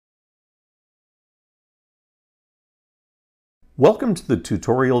Welcome to the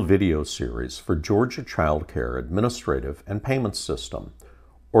tutorial video series for Georgia Child Care Administrative and Payment System,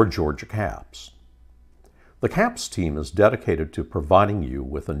 or GACAPS. The CAPS team is dedicated to providing you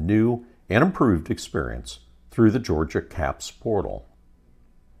with a new and improved experience through the Georgia CAPS portal.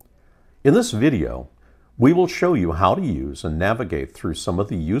 In this video, we will show you how to use and navigate through some of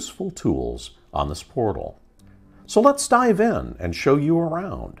the useful tools on this portal. So let's dive in and show you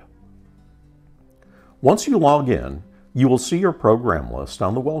around. Once you log in, you will see your program list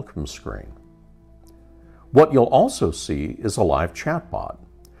on the welcome screen. What you'll also see is a live chatbot.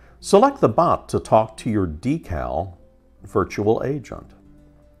 Select the bot to talk to your decal virtual agent.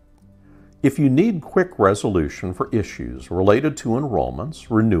 If you need quick resolution for issues related to enrollments,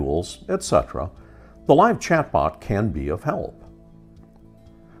 renewals, etc., the live chatbot can be of help.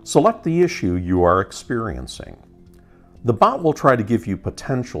 Select the issue you are experiencing. The bot will try to give you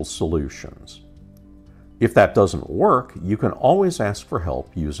potential solutions. If that doesn't work, you can always ask for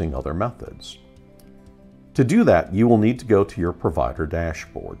help using other methods. To do that, you will need to go to your provider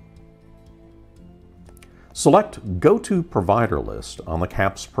dashboard. Select Go to Provider List on the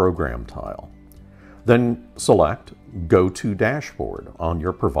CAPS program tile. Then select Go to Dashboard on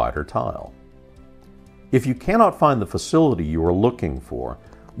your provider tile. If you cannot find the facility you are looking for,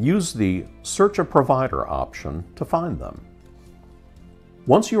 use the Search a Provider option to find them.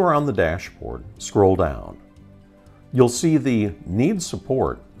 Once you are on the dashboard, scroll down. You'll see the Need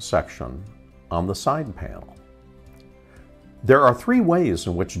Support section on the side panel. There are three ways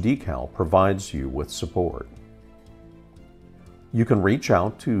in which Decal provides you with support. You can reach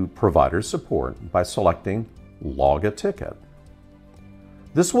out to provider support by selecting Log a Ticket.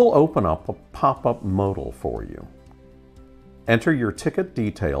 This will open up a pop-up modal for you. Enter your ticket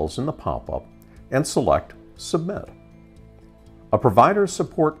details in the pop-up and select Submit. A provider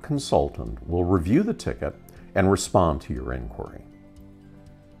support consultant will review the ticket and respond to your inquiry.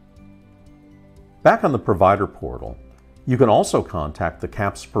 Back on the provider portal, you can also contact the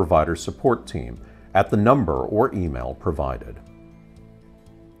CAPS provider support team at the number or email provided.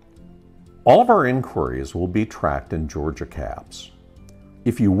 All of our inquiries will be tracked in Georgia CAPS.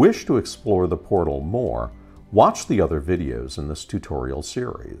 If you wish to explore the portal more, watch the other videos in this tutorial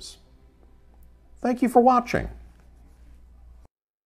series. Thank you for watching.